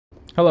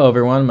Hello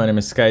everyone, my name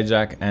is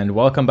Skyjack and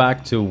welcome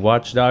back to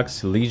Watch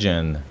Dogs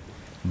Legion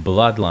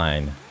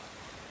Bloodline.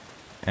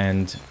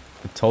 And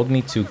it told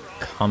me to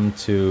come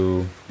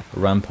to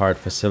Rampart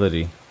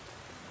facility.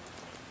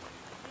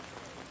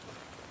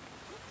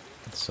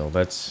 So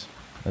let's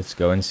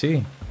go and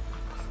see.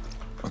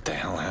 What the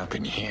hell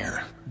happened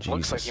here? Jesus.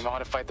 Looks like he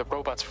modified the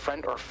robot's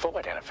friend or foe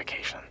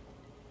identification.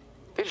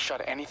 They just shot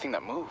at anything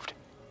that moved.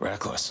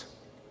 Reckless.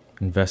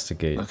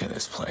 Investigate. Look at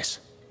this place.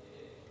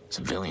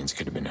 Civilians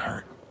could have been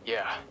hurt.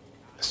 Yeah.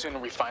 The sooner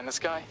we find this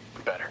guy,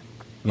 the better.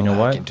 You know We'll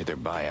what? hack into their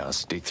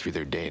BIOS, dig through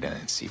their data,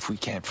 and see if we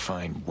can't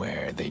find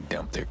where they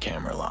dumped their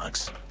camera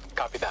logs.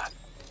 Copy that.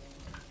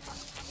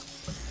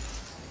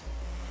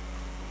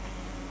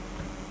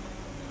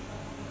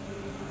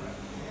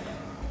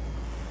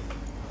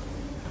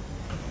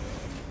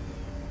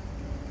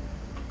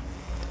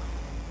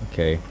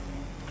 Okay.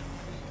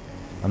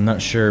 I'm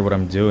not sure what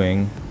I'm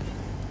doing.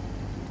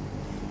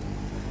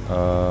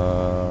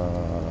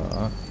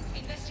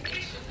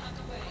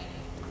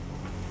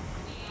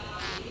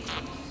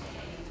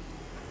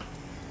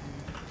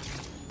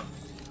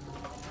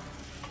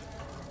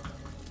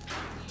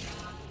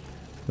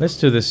 Let's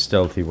do this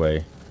stealthy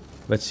way.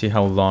 Let's see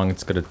how long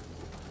it's gonna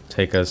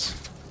take us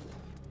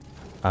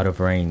out of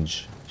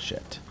range.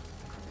 Shit.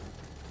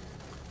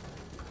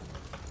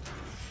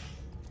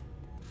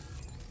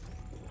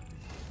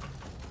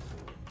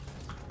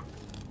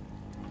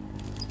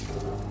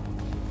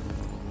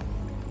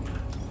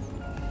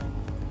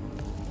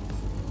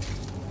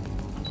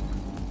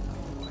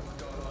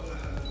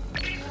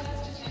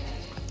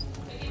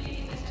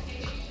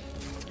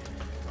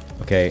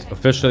 Okay,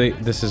 officially,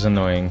 this is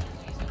annoying.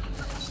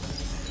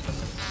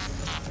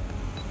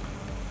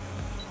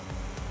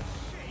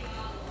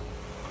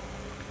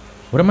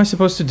 What am I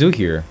supposed to do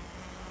here?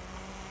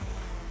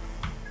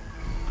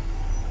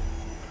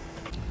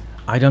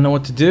 I don't know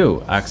what to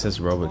do. Access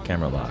robot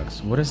camera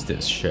logs. What is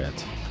this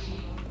shit?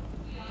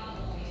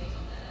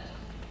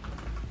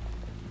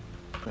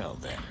 Well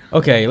then.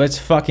 Okay, let's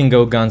fucking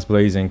go guns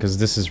blazing, because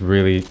this is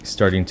really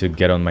starting to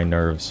get on my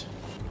nerves.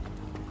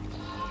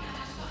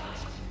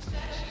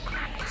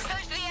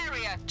 Search the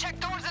area. Check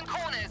doors and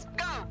corners.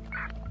 Go.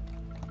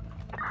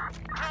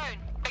 Drone,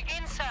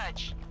 begin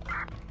search.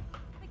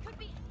 They could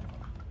be.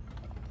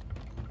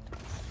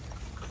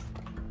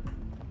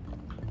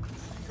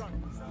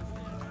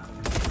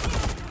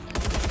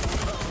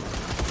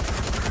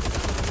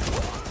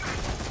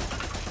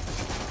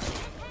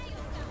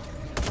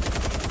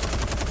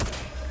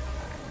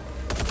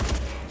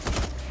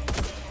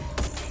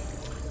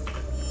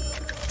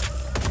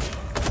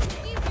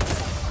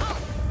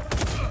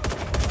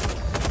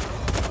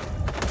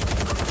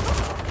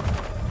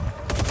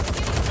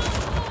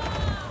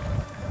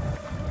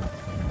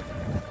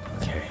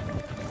 Okay.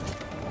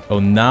 Oh,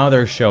 now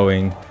they're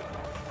showing.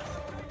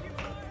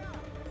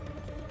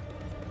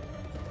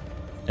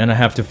 And I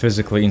have to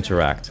physically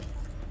interact.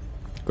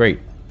 Great.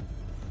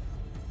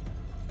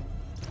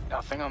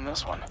 Nothing on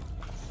this one.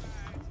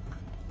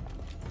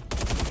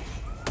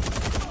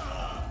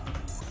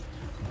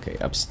 Okay,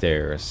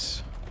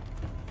 upstairs.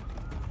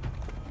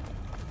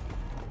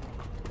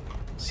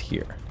 It's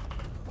here.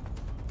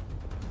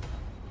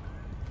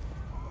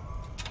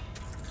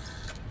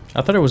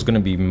 I thought it was going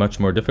to be much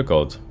more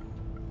difficult.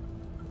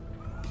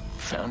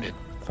 Found it.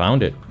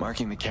 Found it.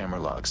 Marking the camera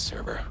logs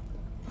server.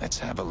 Let's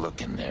have a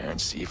look in there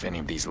and see if any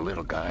of these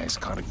little guys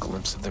caught a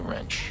glimpse of the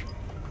wrench.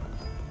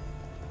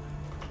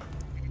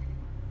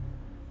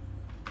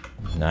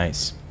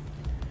 Nice.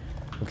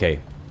 Okay,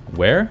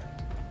 where?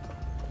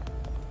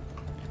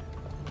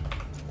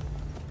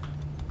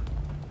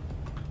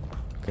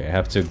 Okay, I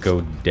have to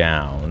go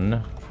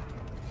down.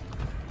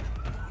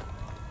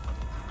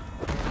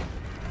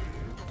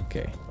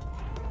 Okay.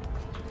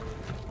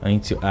 I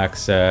need to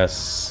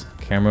access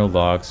camera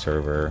log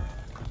server.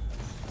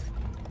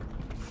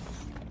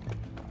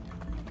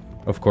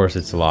 Of course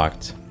it's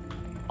locked.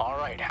 All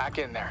right, hack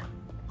in there.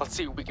 Let's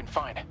see what we can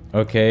find.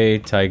 Okay,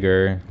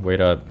 Tiger,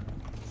 wait up.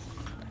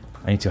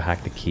 I need to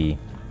hack the key.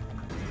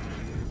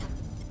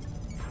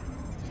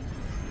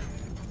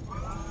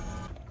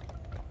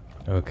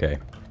 Okay.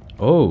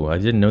 Oh, I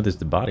didn't notice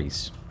the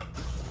bodies.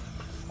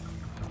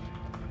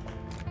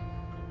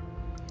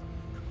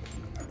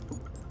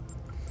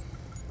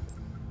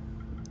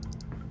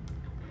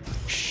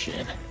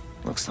 Shit.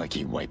 Looks like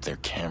he wiped their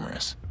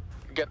cameras.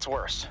 Gets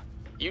worse.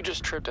 You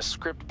just tripped a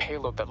script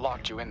payload that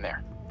locked you in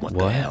there. What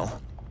What? the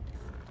hell?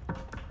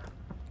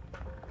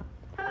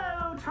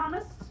 Hello,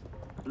 Thomas.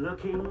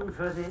 Looking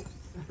for this?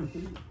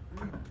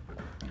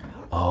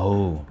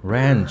 Oh,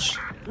 wrench.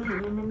 Oh,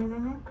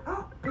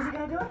 is it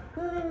gonna do it?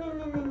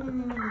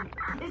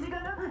 Is it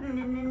gonna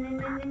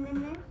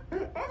do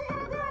it?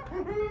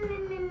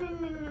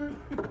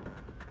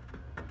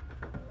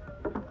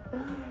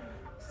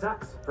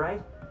 Sucks,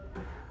 right?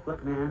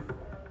 Look, man.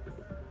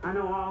 I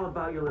know all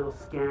about your little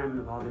scam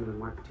involving the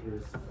Mark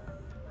IIs.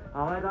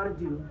 All I gotta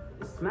do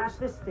is smash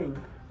this thing,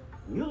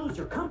 and you lose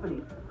your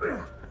company,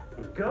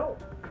 and go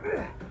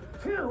to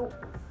jail.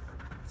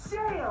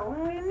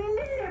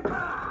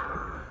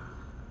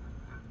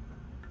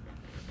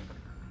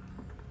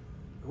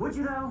 Would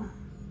you though?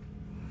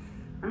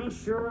 I mean,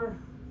 sure,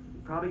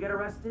 you'd probably get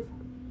arrested,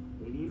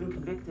 maybe even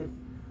convicted.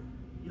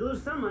 You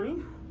lose some money,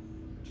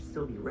 but you'd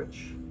still be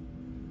rich.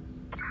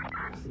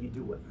 So you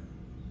do what?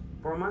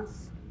 4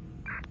 months?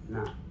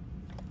 No.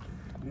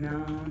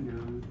 No.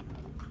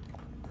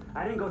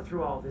 I didn't go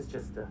through all this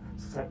just to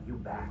set you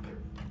back.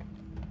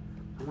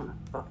 I wanna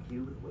fuck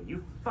you the way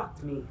you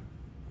fucked me,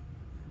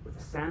 with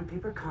a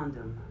sandpaper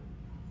condom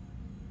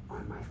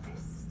on my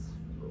fist.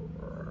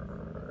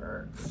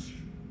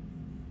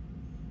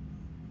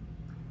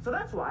 So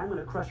that's why I'm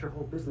gonna crush your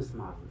whole business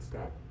model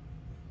instead.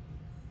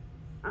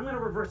 I'm gonna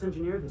reverse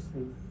engineer this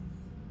thing.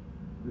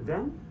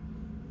 Then,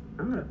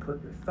 I'm gonna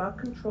put your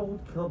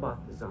thought-controlled killbot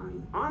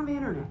design on the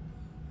internet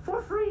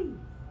for free.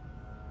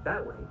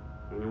 That way,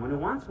 anyone who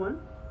wants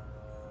one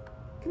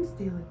can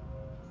steal it.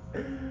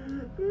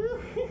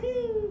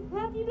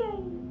 Happy day,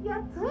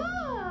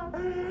 yatta!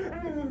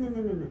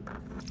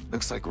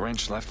 Looks like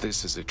Wrench left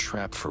this as a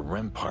trap for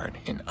Rempart,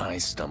 and I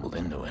stumbled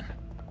into it.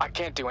 I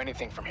can't do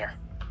anything from here.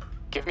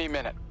 Give me a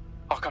minute.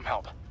 I'll come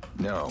help.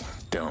 No,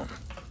 don't.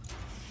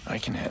 I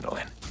can handle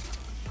it.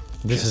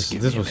 This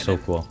was so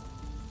cool.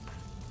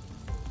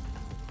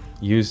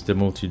 Use the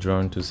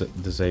multi-drone to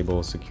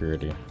disable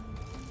security.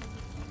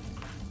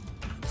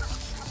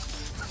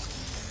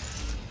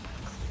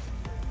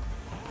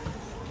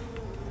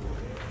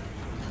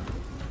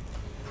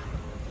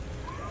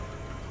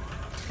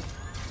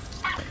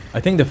 I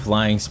think the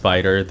flying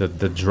spider,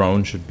 the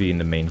drone should be in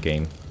the main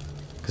game.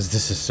 Because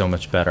this is so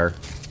much better.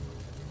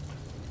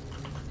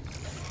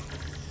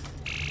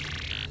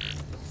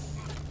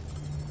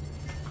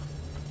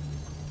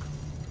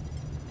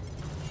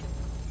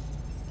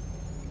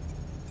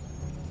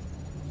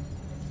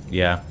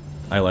 Yeah,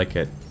 I like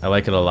it. I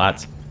like it a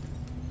lot.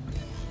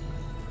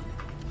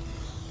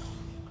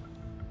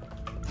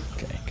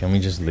 Okay, can we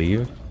just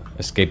leave?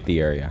 Escape the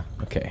area.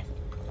 Okay.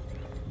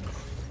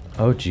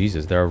 Oh,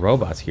 Jesus, there are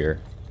robots here.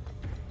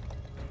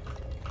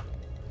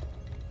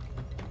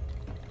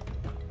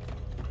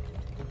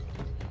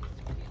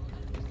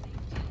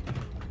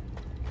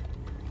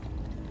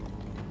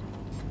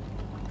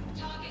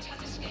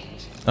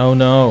 Oh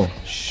no,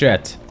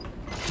 shit.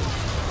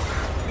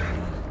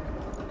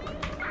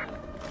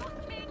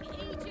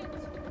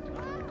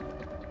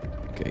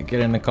 Okay,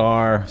 get in the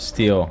car,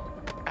 steal.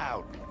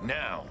 Out,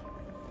 now.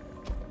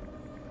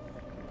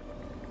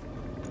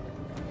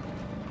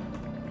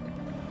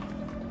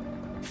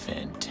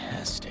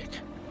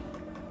 Fantastic.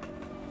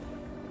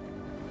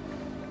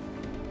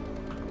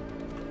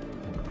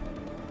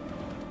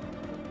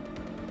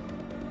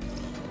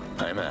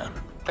 I'm out.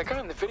 That guy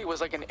in the video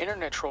was like an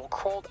internet troll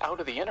crawled out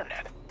of the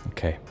internet.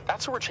 Okay.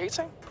 That's who we're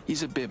chasing?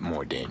 He's a bit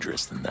more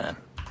dangerous than that.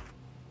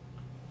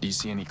 Do you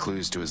see any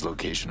clues to his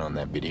location on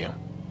that video?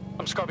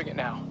 I'm scrubbing it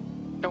now.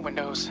 No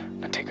windows,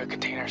 no takeout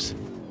containers.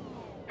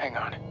 Hang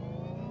on.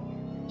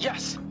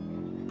 Yes!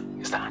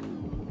 Is that?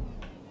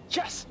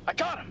 Yes! I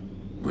got him!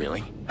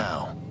 Really?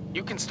 How?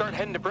 You can start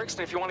heading to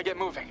Brixton if you want to get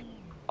moving.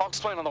 I'll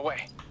explain on the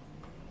way.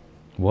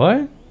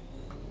 What?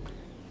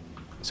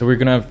 So we're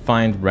gonna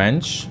find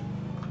Wrench.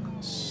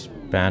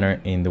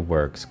 Spanner in the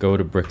works. Go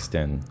to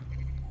Brixton.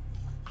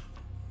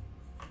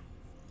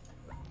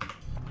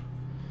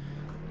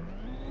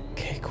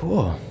 Okay,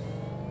 cool.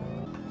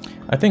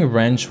 I think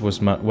Wrench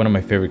was one of my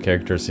favorite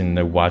characters in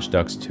the Watch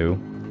Dogs 2.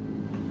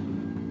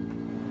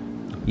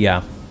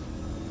 Yeah.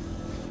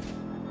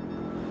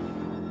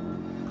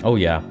 Oh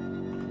yeah.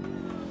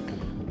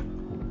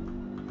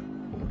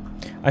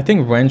 I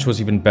think Wrench was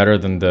even better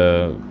than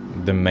the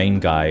main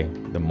guy,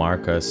 the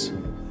Marcus.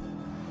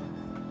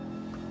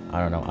 I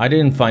don't know. I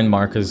didn't find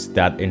Marcus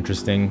that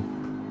interesting.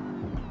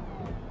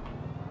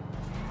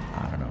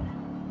 I don't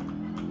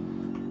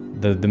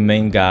know. The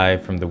main guy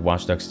from the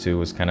Watch Dogs 2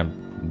 was kind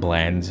of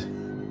bland.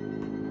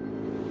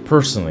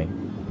 Personally.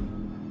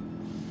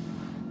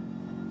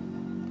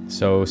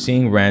 So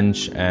seeing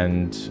Wrench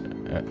and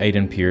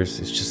Aiden Pierce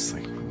is just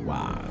like,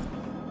 wow.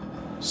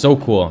 So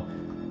cool.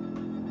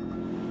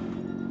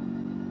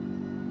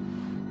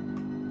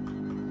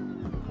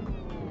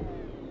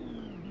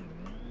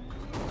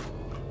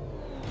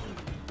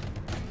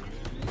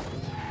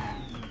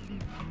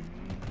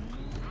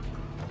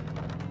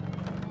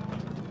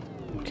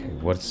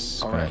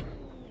 What's... All right.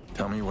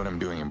 Tell me what I'm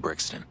doing in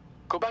Brixton.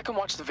 Go back and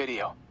watch the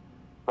video.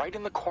 Right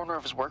in the corner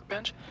of his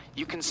workbench,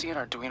 you can see an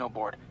Arduino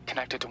board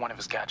connected to one of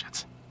his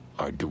gadgets.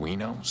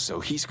 Arduino? So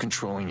he's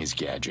controlling his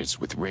gadgets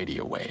with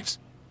radio waves.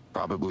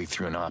 Probably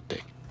through an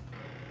optic.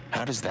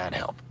 How does that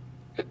help?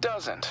 It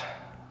doesn't.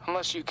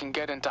 Unless you can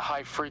get into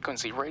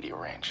high-frequency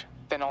radio range.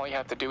 Then all you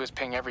have to do is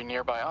ping every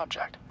nearby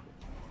object.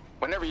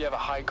 Whenever you have a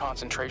high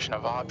concentration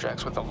of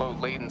objects with a low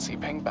latency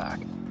ping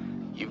back,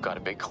 you've got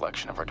a big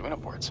collection of Arduino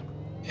boards.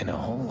 And a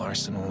whole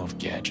arsenal of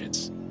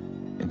gadgets.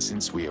 And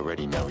since we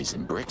already know he's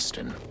in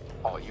Brixton...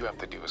 all you have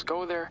to do is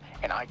go there,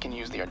 and I can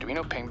use the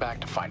Arduino pingback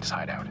to find his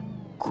hideout.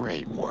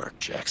 Great work,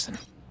 Jackson.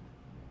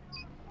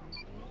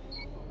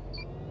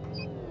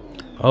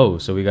 Oh,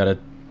 so we got a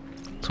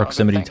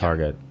proximity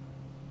target.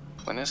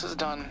 When this is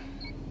done,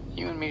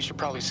 you and me should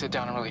probably sit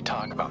down and really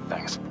talk about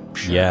things.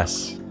 Sure.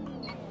 Yes.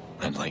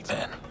 I'd like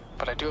that.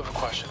 But I do have a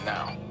question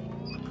now.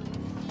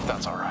 If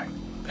that's alright.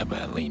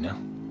 About Lena?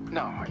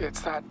 No,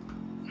 it's that...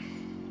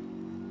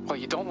 Well,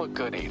 you don't look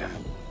good, Aiden.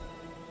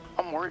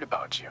 I'm worried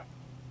about you.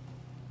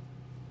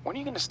 When are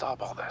you gonna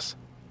stop all this?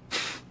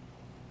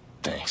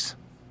 Thanks.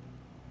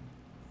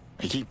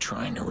 I keep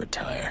trying to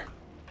retire.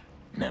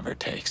 Never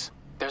takes.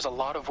 There's a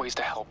lot of ways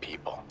to help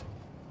people.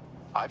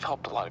 I've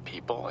helped a lot of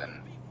people,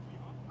 and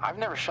I've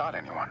never shot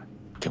anyone.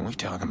 Can we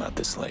talk about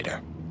this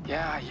later?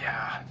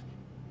 Yeah.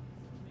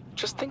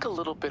 Just think a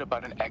little bit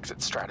about an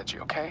exit strategy,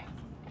 okay?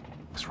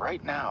 Because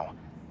right now,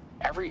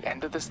 every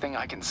end of this thing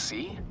I can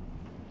see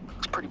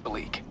is pretty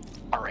bleak.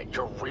 Alright,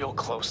 you're real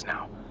close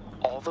now.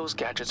 All those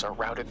gadgets are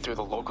routed through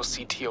the local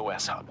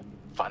CTOS hub.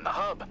 Find the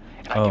hub,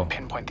 and I can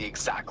pinpoint the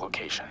exact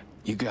location.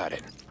 You got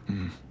it.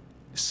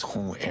 This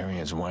whole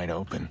area is wide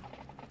open.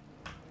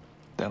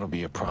 That'll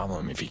be a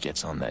problem if he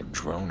gets on that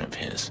drone of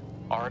his.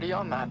 Already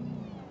on that.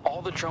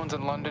 All the drones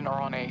in London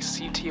are on a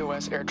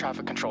CTOS air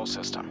traffic control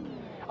system.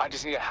 I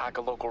just need to hack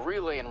a local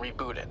relay and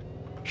reboot it.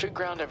 Should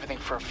ground everything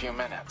for a few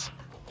minutes.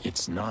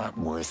 It's not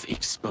worth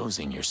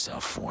exposing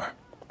yourself for.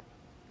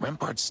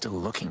 Rempart's still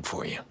looking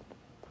for you.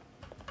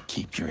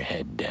 Keep your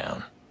head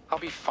down. I'll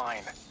be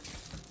fine.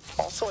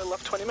 Also, I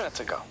left 20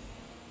 minutes ago.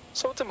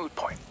 So it's a moot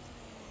point.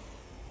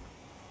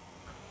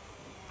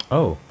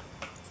 Oh.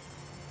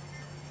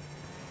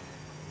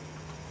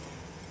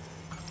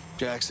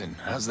 Jackson,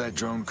 how's that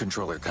drone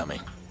controller coming?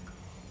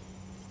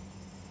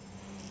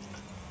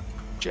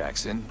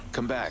 Jackson,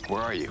 come back.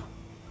 Where are you?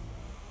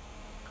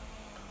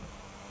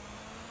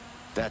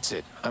 That's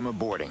it. I'm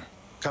aborting.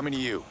 Coming to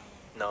you.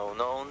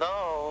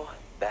 No.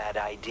 Bad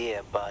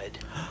idea, bud.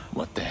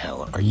 What the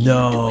hell are you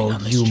doing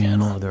on this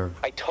channel? Mother.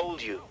 I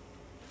told you.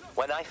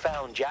 When I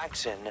found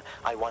Jackson,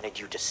 I wanted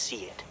you to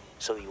see it,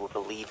 so you would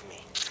believe me.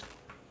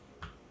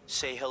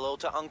 Say hello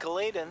to Uncle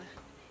Aiden.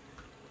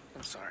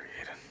 I'm sorry,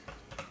 Aiden.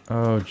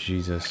 Oh,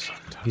 Jesus.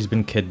 He's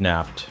been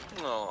kidnapped.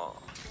 Oh,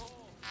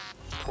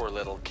 poor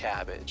little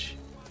cabbage.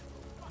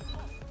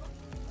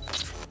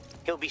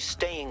 He'll be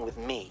staying with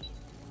me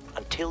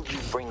until you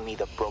bring me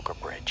the broker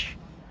bridge.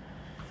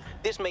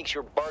 This makes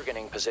your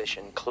bargaining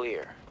position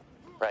clear,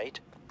 right?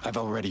 I've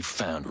already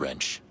found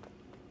Wrench.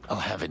 I'll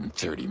have it in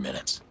 30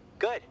 minutes.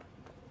 Good.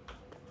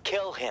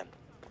 Kill him,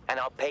 and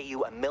I'll pay you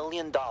 $1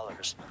 million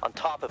on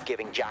top of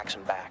giving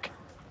Jackson back.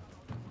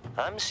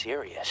 I'm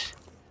serious.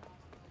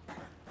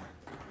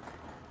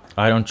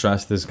 I don't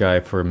trust this guy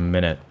for a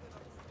minute.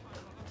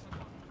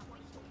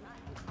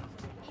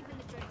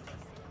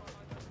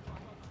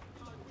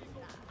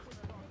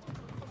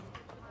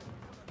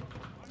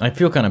 I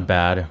feel kind of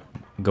bad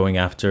going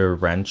after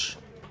Wrench.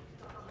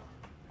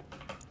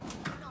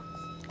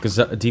 Because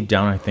deep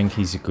down I think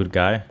he's a good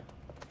guy.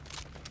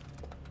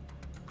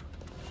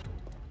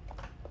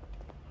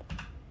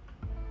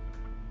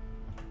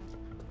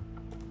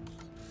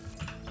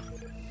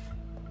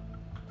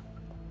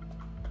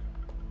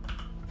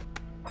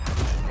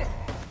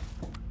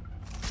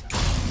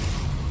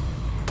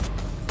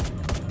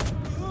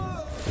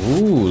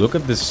 Ooh, look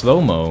at this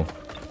slow-mo.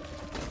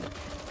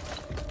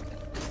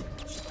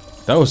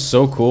 That was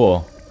so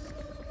cool.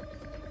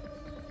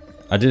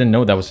 I didn't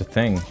know that was a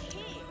thing.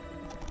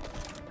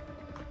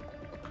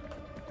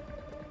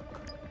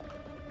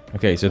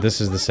 Okay, so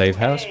this is the safe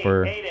house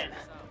for... Aiden,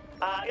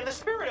 in the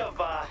spirit of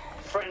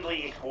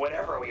friendly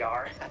whatever we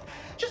are,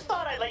 just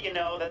thought I'd let you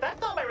know that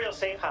that's not my real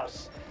safe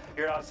house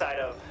you're outside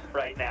of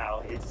right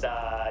now. It's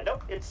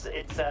nope, it's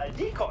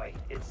decoy.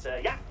 It's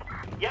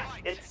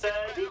it's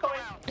decoy.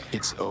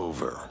 It's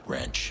over,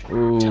 Wrench.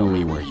 Ooh. Tell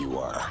me where you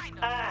are.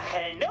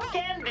 No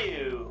can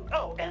do.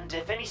 Oh, and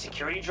if any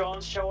security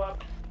drones show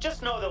up,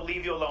 just know they'll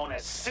leave you alone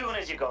as soon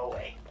as you go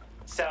away.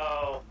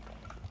 So,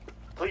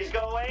 please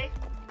go away.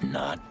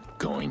 Not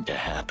going to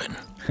happen.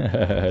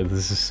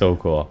 This is so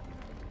cool.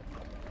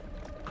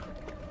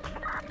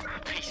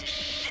 Piece of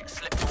shit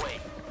slipped away.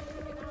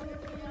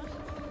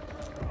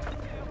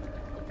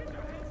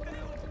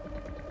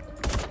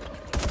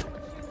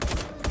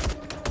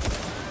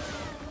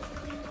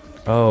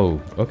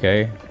 Oh,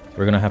 okay.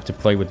 We're gonna have to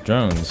play with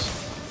drones.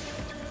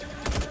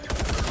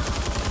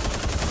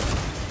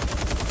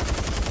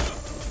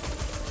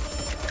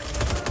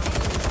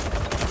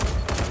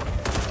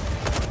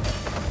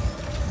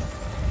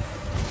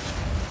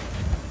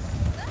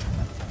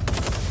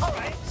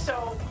 Alright,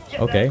 so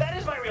yeah, Okay. that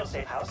is my real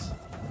safe house.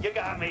 You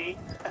got me.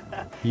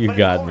 You But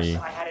got of course, me.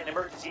 I had an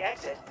emergency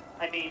exit.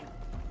 I mean,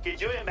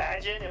 could you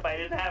imagine if I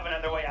didn't have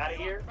another way out of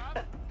here?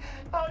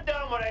 How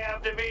dumb would I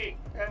have to be?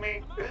 I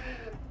mean,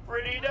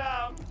 pretty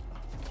dumb.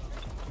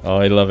 Oh,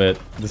 I love it.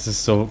 This is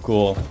so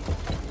cool.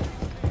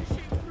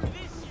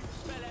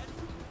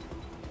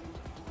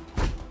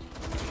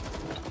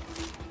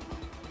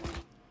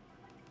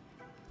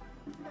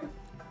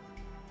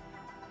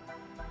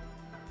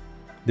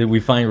 Did we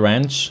find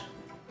Wrench?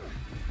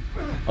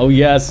 Oh,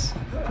 yes.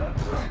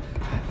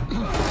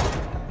 Can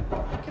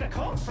I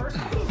call first?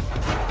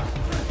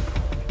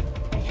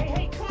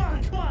 Hey,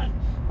 come on.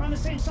 We're on the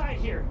same side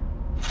here.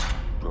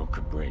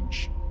 Broker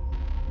Bridge.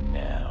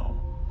 Now.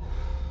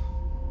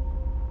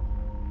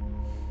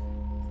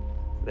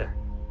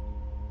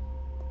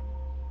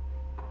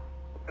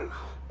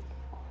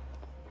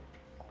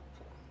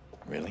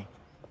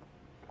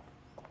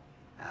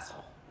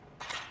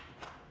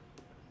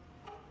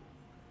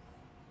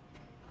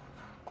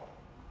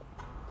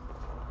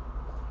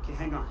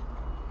 hang on.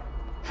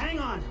 Hang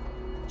on!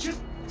 Just...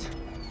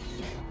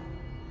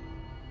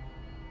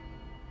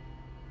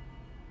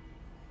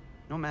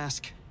 No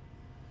mask.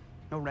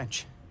 No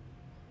wrench.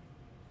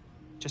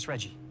 Just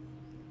Reggie.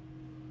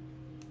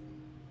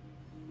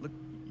 Look,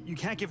 you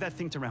can't give that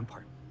thing to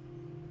Rampart.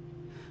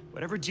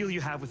 Whatever deal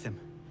you have with him,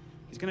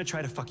 he's gonna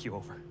try to fuck you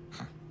over.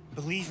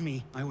 Believe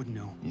me, I would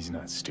know. He's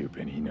not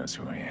stupid. He knows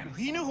who I am.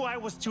 He knew who I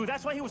was too.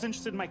 That's why he was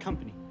interested in my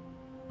company.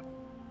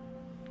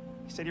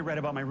 He said he read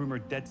about my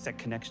rumored DedSec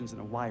connections in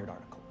a Wired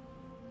article.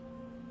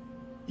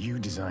 You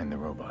designed the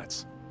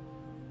robots.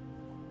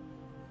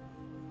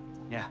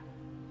 Yeah.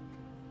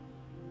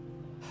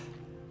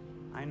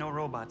 I know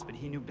robots, but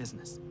he knew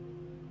business.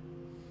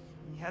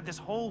 He had this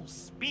whole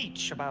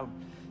speech about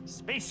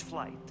space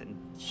flight and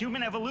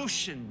human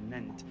evolution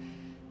and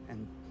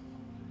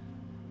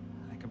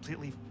I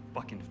completely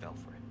fucking fell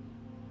for it.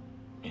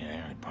 Yeah,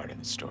 I heard part of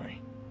the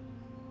story.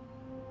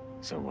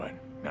 So what?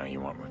 Now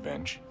you want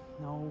revenge?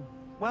 No.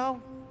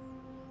 Well,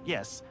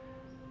 yes.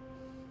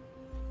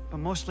 But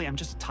mostly I'm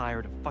just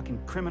tired of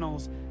fucking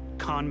criminals,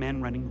 con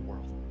men running the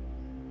world.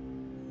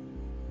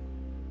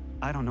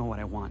 I don't know what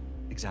I want,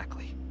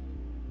 exactly.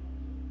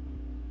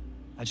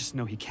 I just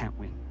know he can't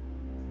win.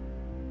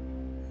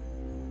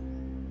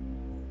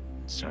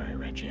 Sorry,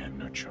 Reggie, I have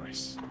no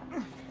choice.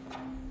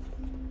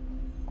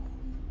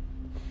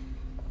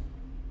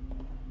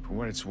 For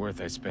what it's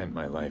worth, I spent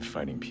my life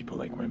fighting people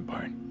like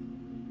Rampart.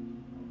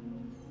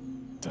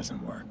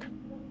 Doesn't work.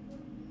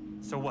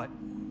 So what?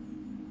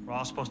 We're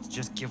all supposed to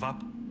just give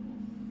up?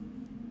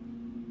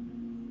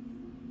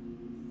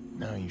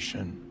 No, you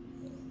shouldn't.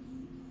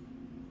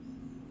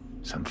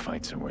 Some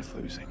fights are worth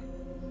losing.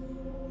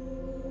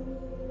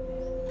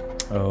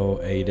 Oh,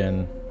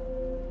 Aiden.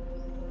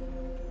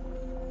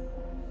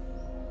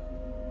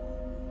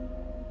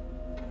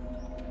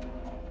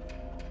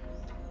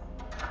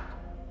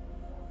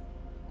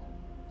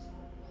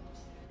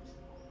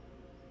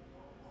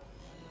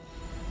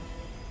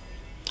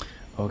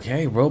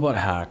 Okay, robot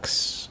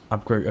hacks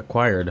upgrade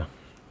acquired.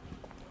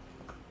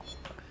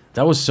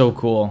 That was so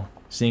cool,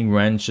 seeing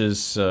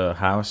Wrench's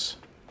house.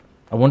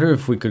 I wonder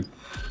if we could.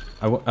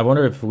 I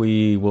wonder if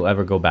we will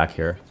ever go back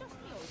here.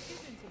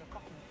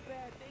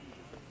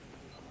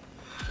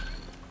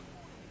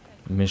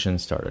 Mission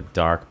started.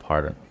 Dark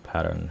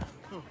pattern.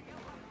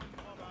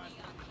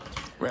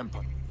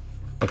 Rampart.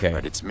 Okay.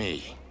 But it's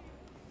me.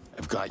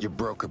 I've got your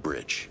broker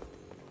bridge.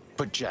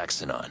 Put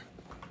Jackson on.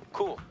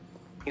 Cool.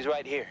 He's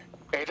right here.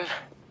 Aiden,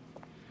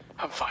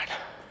 I'm fine.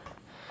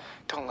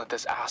 Don't let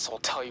this asshole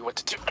tell you what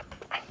to do.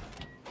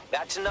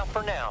 That's enough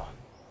for now.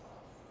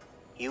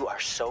 You are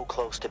so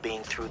close to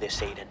being through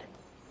this, Aiden.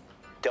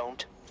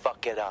 Don't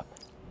fuck it up.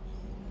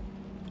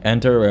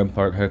 Enter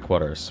Rampart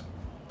headquarters.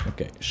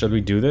 Okay, should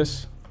we do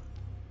this?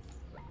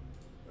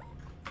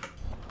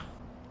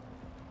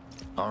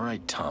 All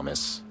right,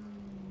 Thomas.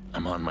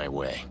 I'm on my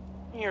way.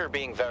 You're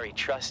being very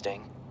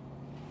trusting.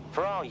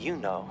 For all you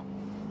know,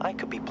 I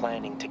could be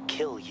planning to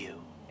kill you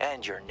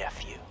and your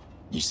nephew.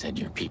 You said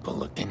your people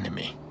looked into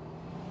me.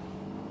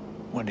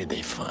 What did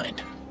they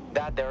find?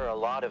 That there are a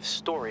lot of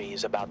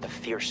stories about the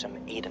fearsome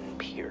Aiden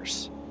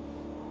Pierce.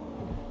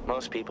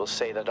 Most people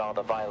say that all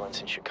the violence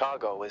in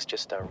Chicago was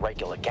just a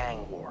regular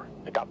gang war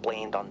that got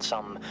blamed on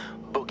some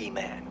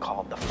boogeyman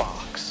called the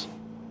Fox.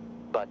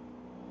 But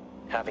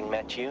having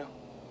met you,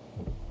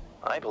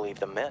 I believe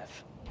the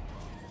myth.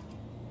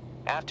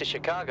 After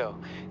Chicago,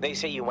 they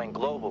say you went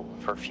global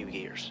for a few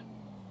years.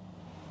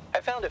 I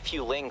found a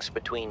few links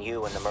between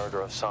you and the murder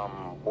of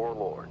some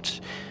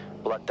warlords,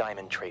 blood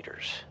diamond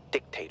traders,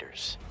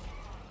 dictators.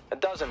 A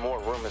dozen more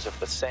rumors of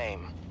the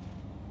same.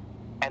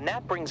 And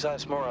that brings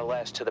us more or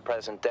less to the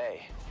present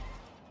day.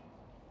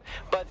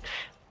 But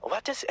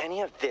what does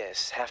any of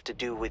this have to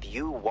do with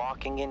you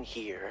walking in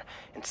here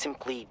and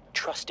simply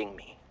trusting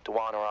me to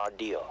honor our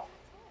deal?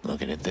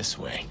 Look at it this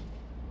way.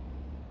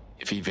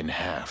 If even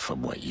half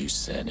of what you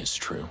said is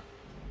true,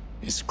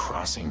 is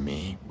crossing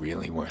me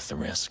really worth the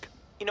risk?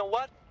 You know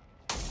what?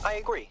 I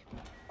agree.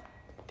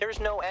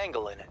 There's no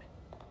angle in it.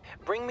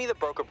 Bring me the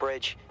broker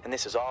bridge, and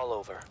this is all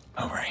over.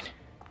 All right,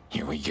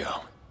 here we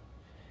go.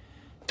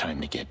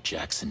 Time to get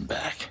Jackson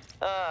back.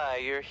 Ah,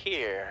 you're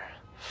here,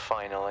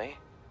 finally.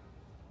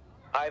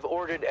 I've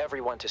ordered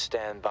everyone to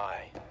stand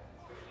by.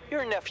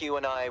 Your nephew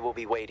and I will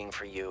be waiting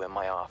for you in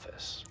my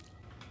office.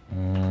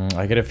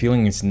 I get a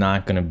feeling it's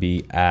not gonna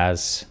be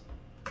as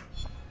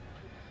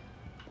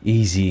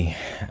easy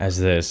as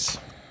this.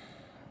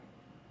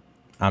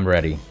 I'm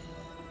ready.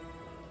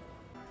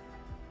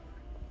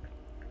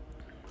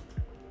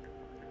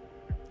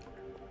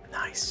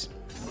 Nice.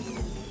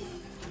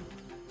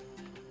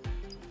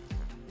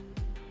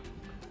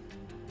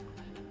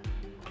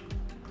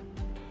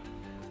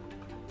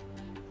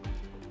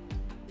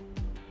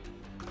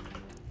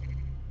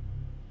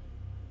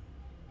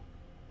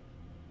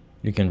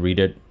 You can read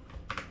it.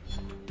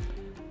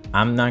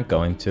 I'm not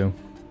going to.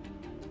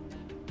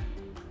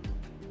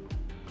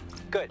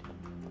 Good.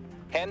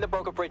 Hand the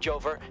broker bridge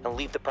over and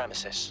leave the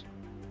premises.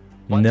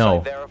 Once No.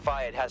 I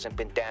verify it hasn't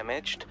been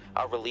damaged,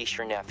 I'll release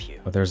your nephew.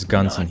 But there's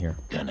guns in Not here.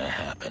 gonna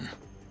happen.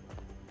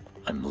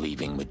 I'm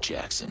leaving with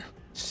Jackson.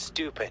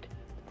 Stupid.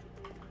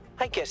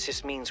 I guess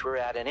this means we're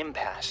at an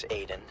impasse,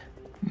 Aiden.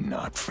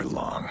 Not for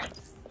long.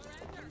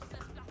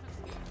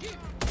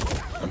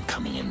 I'm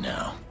coming in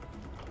now.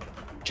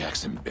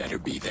 Jackson better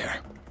be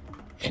there.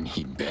 And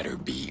he better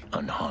be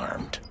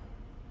unharmed.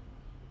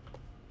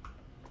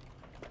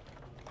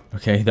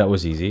 Okay, that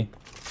was easy.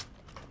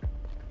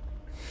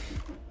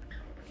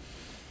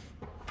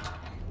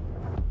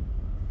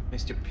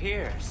 Mr.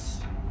 Pierce.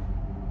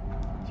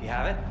 Do you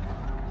have it?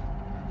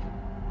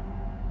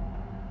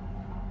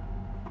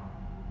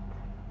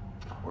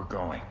 We're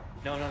going.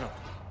 No.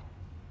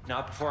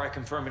 Not before I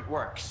confirm it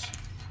works.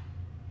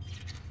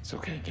 It's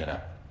okay, get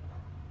up.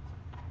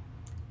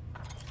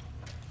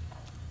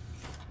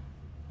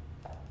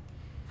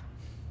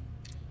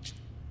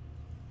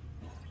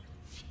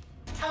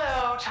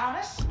 Hello,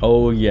 Thomas.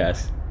 Oh,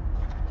 yes.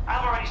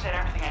 I've already said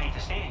everything I need to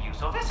say to you,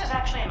 so this is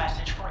actually a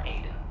message for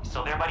Aiden.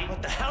 Still there, buddy?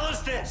 What the hell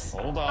is this?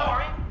 Hold Don't on.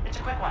 worry, it's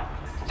a quick one.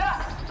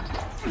 Duck!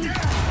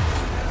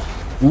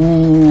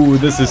 Ooh,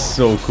 this is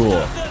so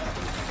cool.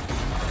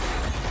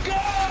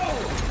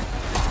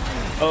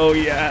 Oh,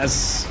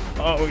 yes.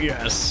 Oh,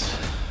 yes.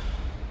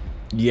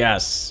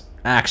 Yes.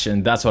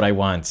 Action. That's what I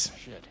want.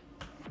 Shit.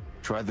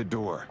 Try the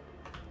door.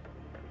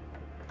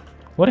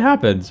 What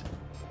happened?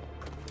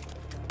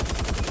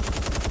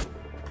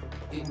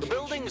 The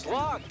building's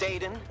locked,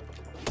 Aiden.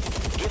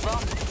 Give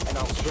up, and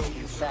I'll kill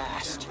you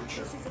fast.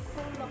 This is a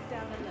full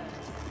lockdown alert.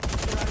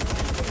 There are no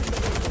enemies in the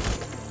building.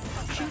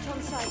 Shoot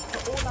on sight for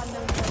all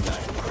unknown personnel.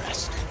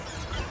 Impressed.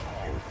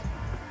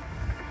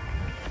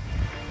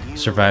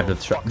 Survived the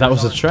trap. That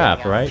was a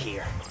trap, right?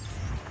 Here.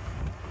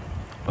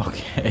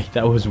 Okay,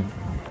 that was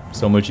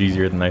so much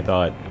easier than I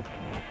thought.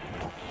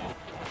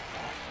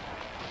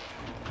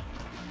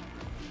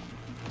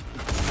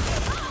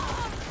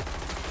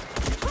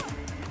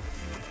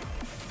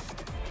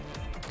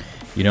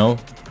 You know,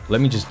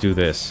 let me just do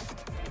this.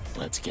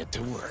 Let's get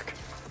to work.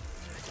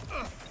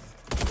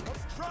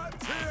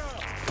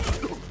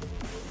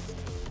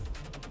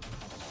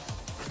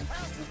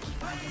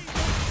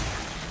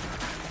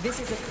 This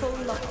is a full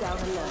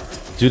lockdown alert.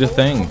 Do the All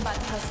thing. combat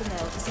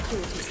personnel to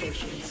security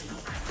stations.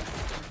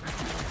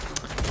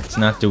 It's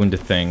not doing the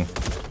thing.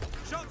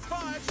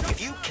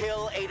 If you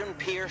kill Aiden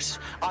Pierce,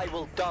 I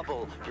will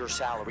double your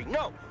salary.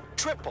 No,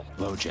 triple.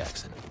 Low,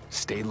 Jackson.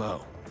 Stay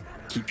low.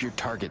 Keep your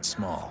target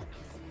small.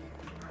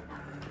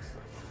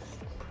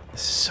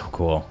 This is so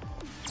cool.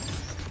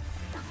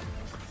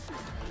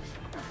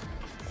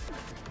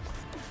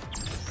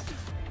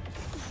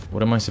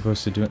 What am I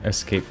supposed to do?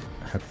 Escape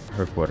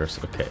her quarters.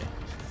 Okay.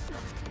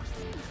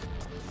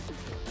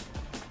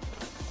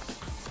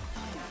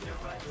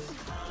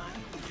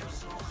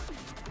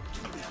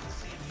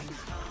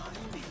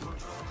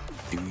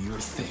 Do your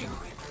thing.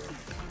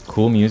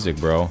 Cool music,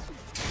 bro.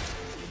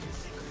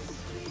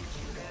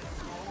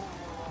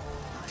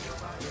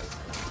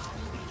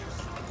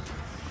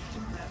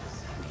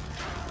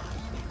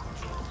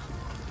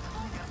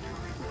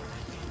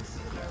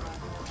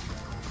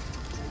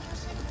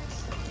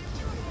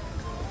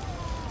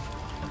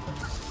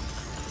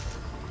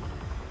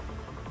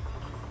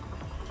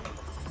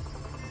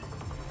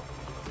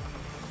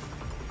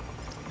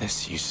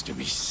 This used to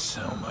be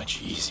so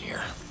much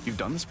easier. You've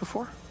done this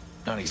before?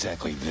 Not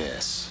exactly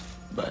this,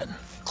 but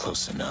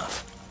close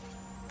enough.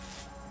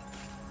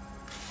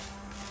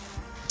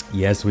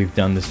 Yes, we've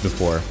done this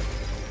before.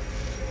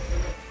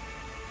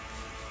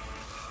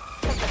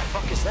 What the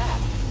fuck is that?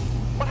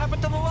 What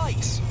happened to the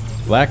lights?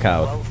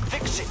 Blackout. Well,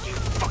 fix it, you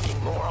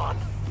fucking moron.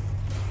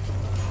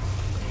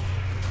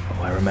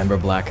 Oh, I remember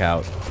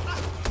Blackout.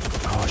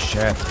 Oh,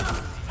 shit.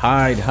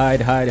 Hide,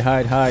 hide, hide,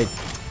 hide, hide.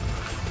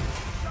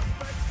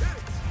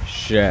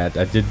 Shit,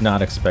 I did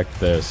not expect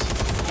this.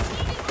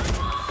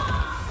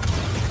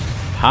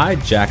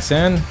 Hide,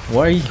 Jackson.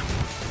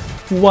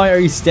 Why are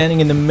you standing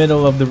in the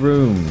middle of the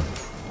room?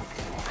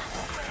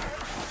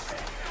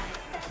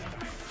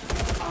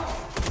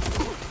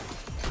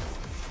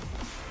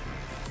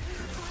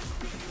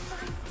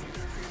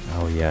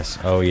 Oh, yes.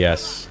 Oh,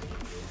 yes.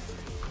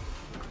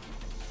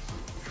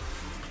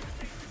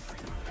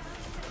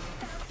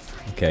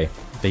 Okay,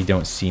 they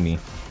don't see me.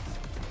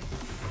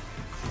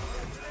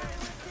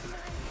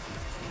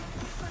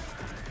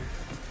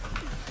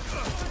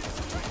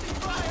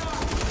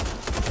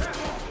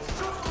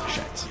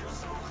 Shit.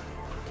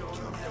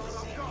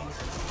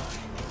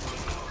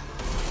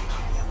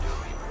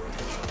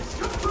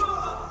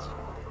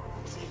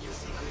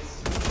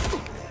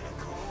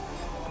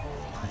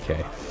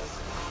 Okay.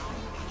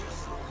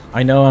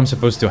 I know I'm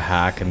supposed to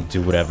hack and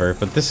do whatever,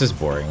 but this is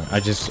boring. I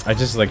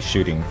just like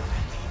shooting.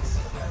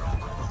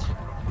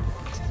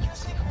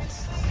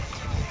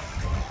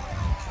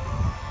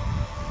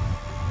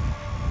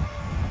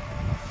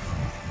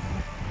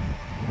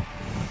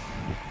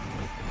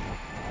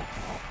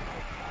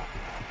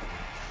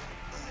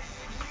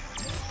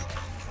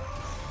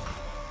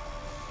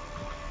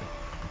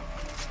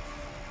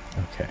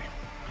 Okay.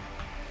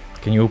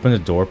 Can you open the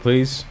door,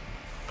 please?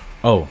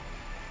 Oh.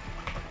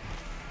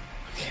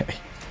 Okay.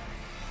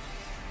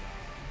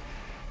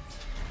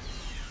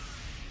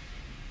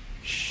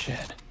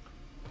 Shit.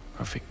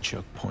 Perfect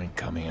choke point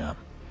coming up.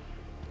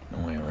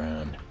 No way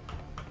around.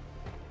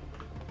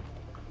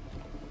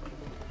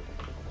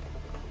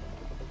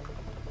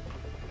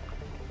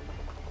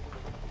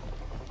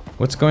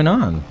 What's going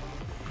on?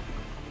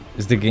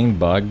 Is the game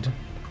bugged?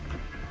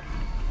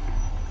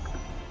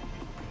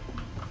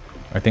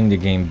 I think the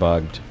game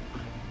bugged.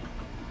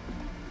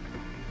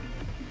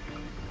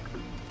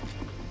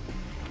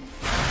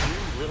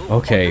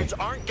 Okay.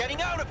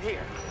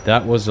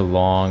 That was a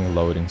long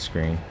loading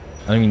screen.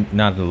 I mean,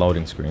 not the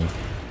loading screen.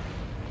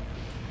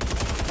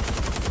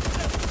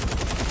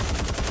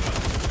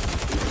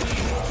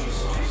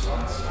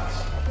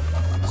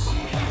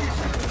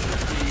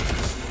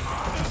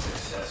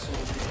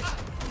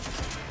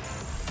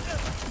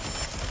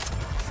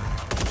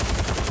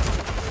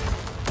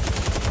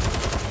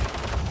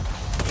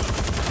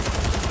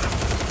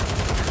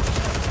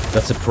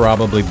 That's a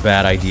probably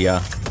bad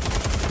idea.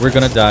 We're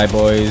gonna die,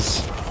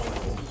 boys.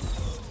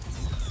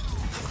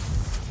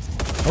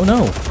 Oh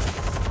no.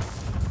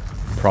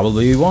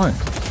 Probably we won't.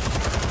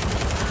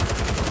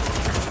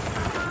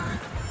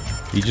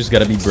 You just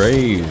gotta be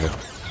brave.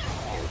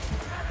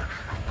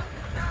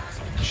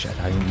 Shit,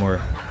 I need more.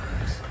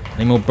 I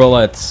need more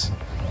bullets.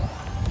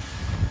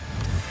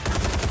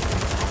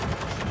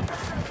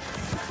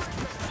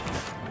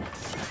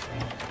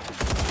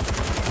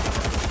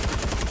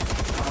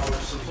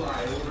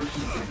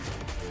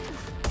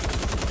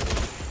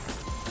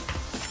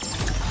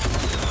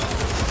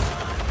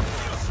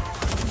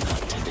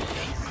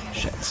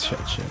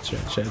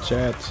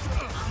 Shit.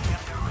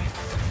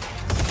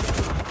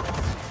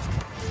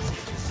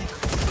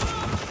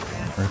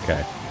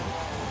 Okay.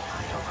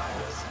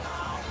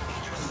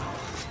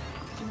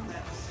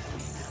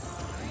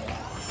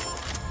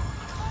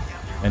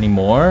 Any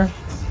more?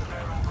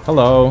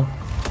 Hello.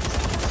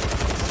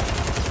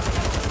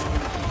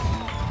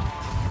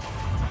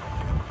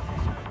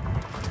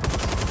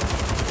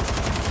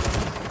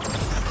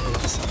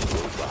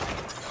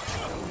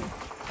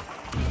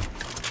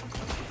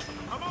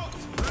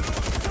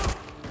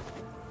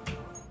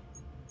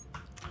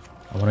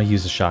 I want to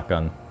use a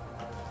shotgun.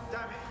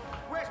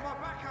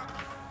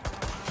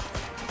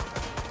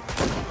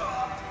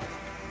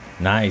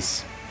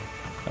 Nice.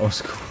 That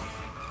was cool.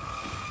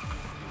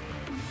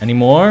 Any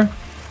more?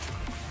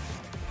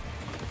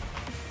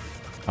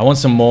 I want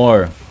some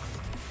more.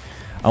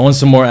 I want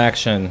some more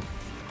action.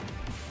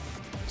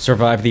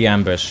 Survive the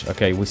ambush.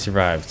 Okay, we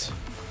survived.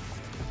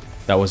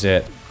 That was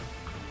it.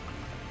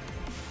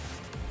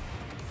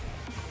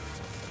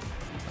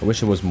 I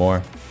wish it was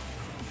more.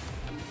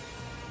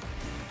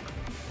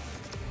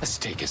 Let's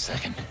take a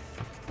second.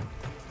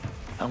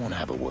 I want to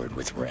have a word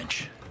with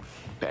Wrench.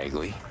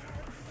 Bagley,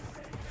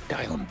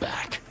 dial him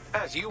back.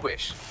 As you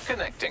wish.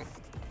 Connecting.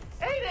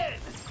 Aiden!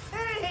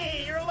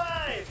 Hey, you're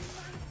alive!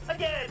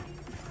 Again!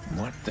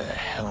 What the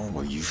hell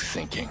were you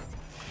thinking?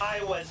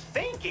 I was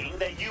thinking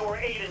that you were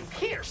Aiden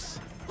Pierce,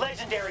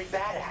 legendary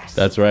badass.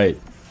 That's right.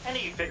 I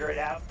knew you'd figure it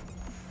out.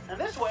 And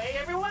this way,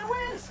 everyone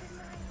wins.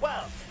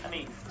 Well, I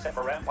mean, except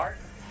for Rampart.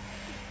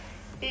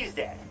 He's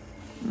dead.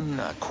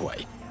 Not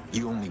quite.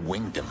 You only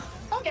winged him.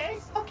 Okay,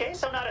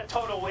 so not a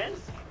total win,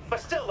 but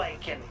still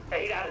like an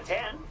 8 out of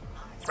 10.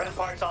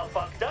 Rampart's all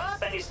fucked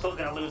up, and he's still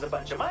gonna lose a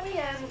bunch of money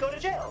and go to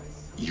jail.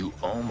 You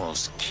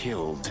almost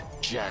killed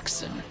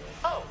Jackson.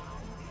 Oh,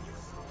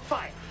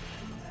 fine.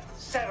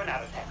 7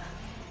 out of 10.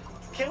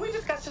 Can we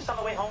discuss this on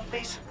the way home,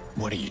 please?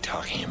 What are you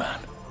talking about?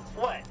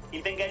 What?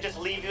 You think I'd just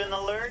leave you in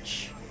the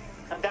lurch?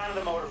 I'm down in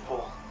the motor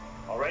pool.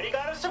 Already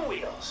got us some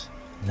wheels.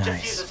 Nice.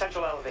 Just use the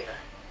central elevator.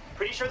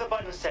 Pretty sure the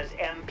button says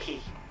MP.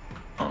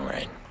 All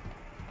right.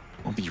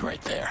 We'll be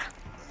right there.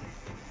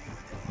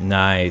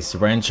 Nice.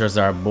 Wrencher's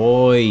our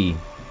boy.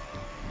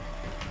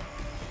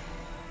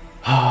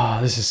 Ah,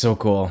 this is so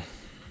cool.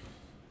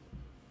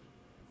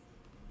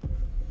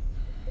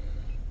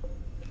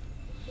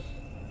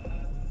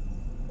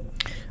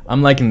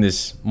 I'm liking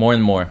this more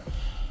and more.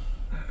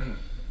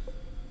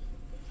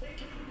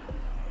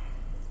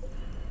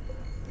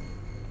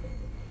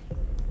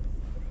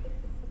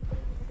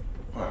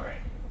 All right.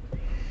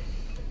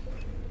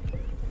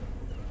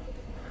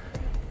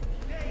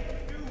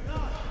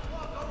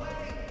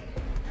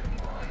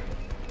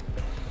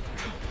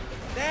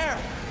 There!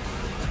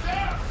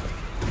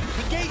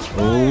 Engage fire!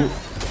 Oh.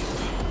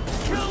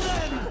 Kill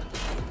them!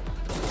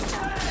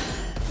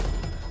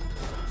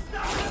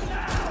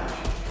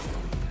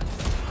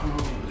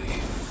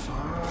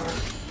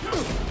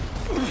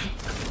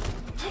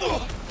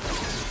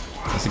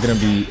 Is it gonna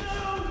be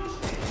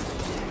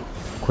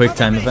quick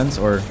time events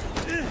or?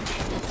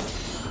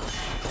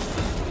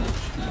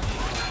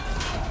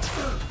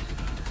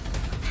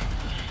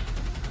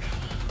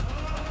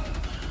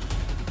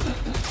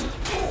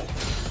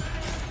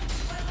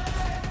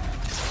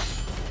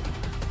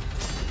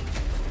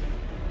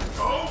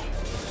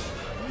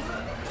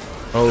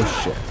 Oh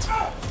shit.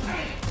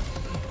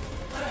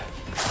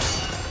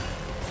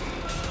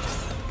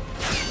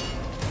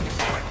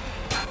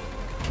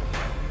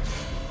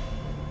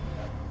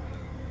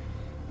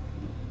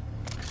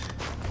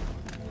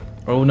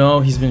 Oh no,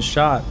 he's been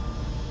shot.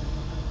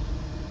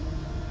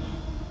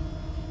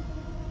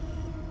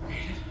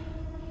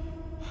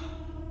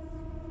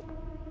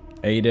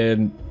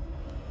 Aiden.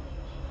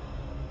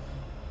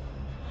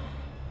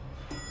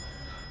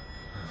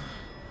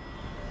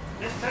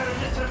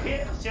 Mr.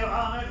 Pierce, your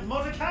honored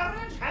motor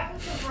carriage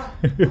has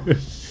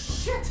arrived.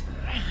 Shit!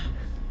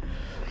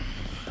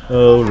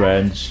 Oh,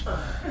 wrench.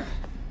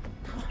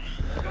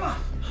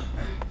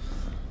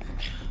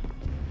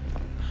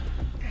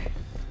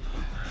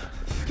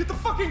 Get the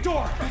fucking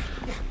door!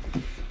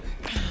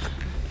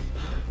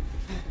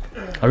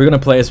 Are we gonna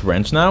play as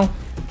Wrench now?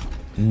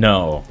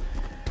 No.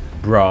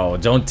 Bro,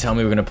 don't tell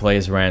me we're gonna play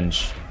as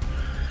Wrench.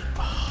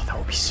 Oh, that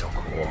would be so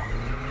cool.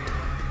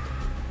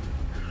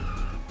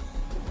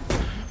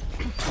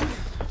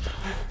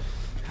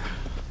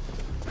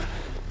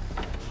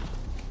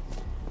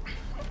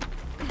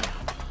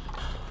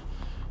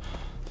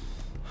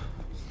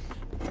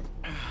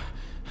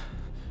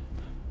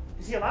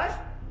 Is he alive?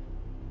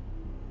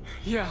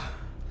 Yeah.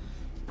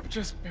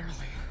 Just barely.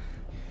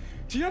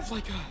 Do you have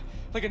like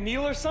a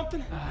needle or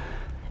something?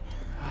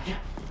 Yeah.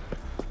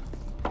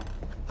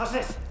 How's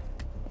this?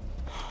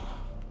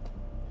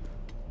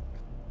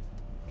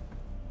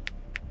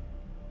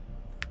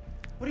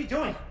 What are you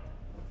doing?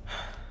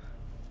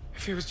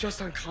 If he was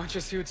just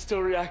unconscious, he would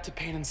still react to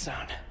pain and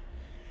sound.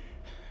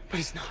 But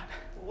he's not.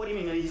 What do you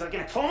mean? He's like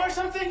in a coma or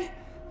something?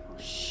 Oh,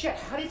 shit,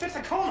 how do you fix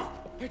a coma?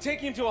 They're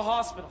taking him to a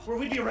hospital. Where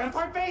we'd be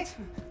rampart bait?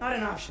 Not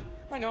an option.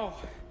 I know.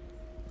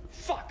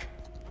 Fuck.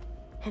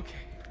 Okay.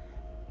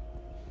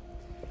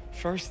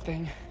 First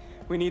thing,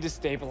 we need to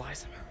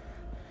stabilize him.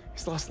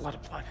 He's lost a lot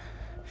of blood.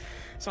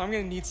 So I'm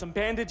gonna need some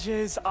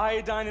bandages,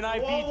 iodine, and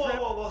IV drip.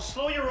 Whoa.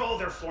 Slow your roll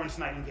there, Florence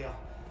Nightingale.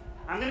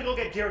 I'm gonna go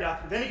get geared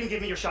up, then you can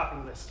give me your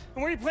shopping list.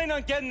 And where are you planning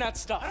on getting that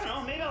stuff? I don't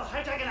know, maybe I'll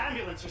hijack an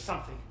ambulance or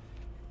something.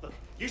 Look,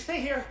 you stay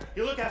here,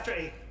 you look after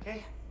Abe,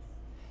 okay?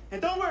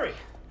 And don't worry,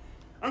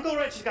 Uncle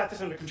Wrench has got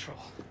this under control.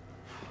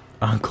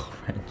 Uncle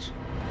Wrench.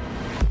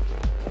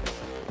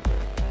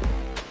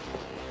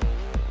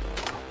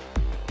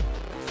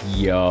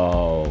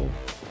 Yo.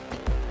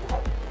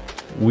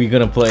 We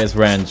gonna play as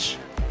Wrench.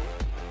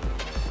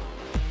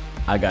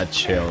 I got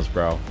chills,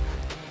 bro.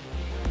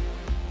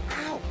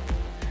 Ow!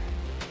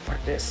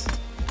 Fuck this.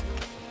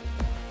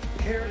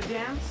 Care to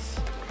dance?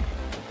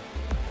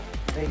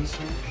 Lady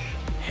Smash?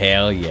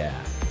 Hell yeah.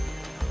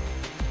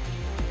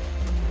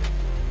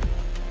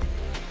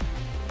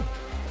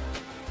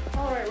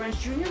 Alright, Wrench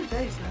Jr.,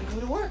 Daddy's gotta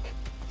go to work.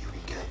 You be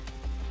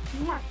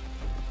good. Mwah.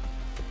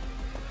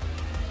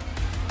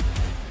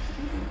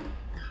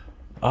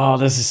 Oh,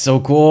 this is so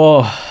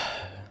cool.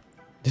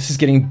 This is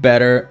getting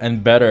better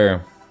and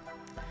better.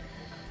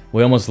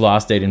 We almost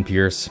lost Aiden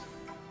Pierce.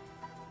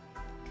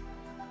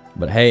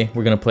 But hey,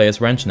 we're gonna play as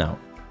Wrench now.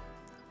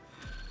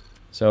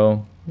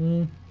 So,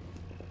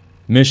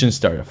 mission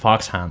started,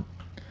 Fox Hunt.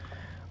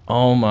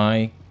 Oh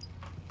my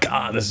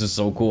god, this is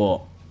so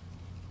cool.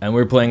 And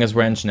we're playing as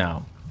Wrench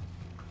now.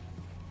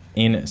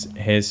 In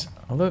his...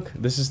 Oh look,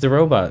 this is the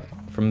robot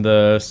from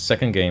the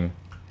second game.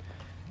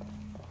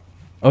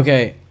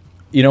 Okay,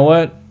 you know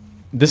what?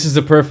 This is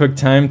the perfect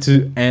time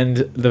to end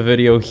the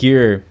video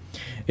here.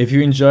 If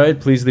you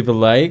enjoyed, please leave a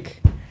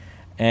like.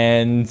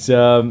 And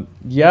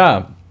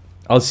yeah,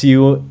 I'll see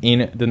you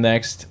in the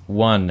next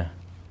one.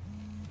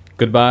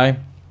 Goodbye.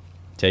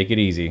 Take it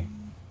easy.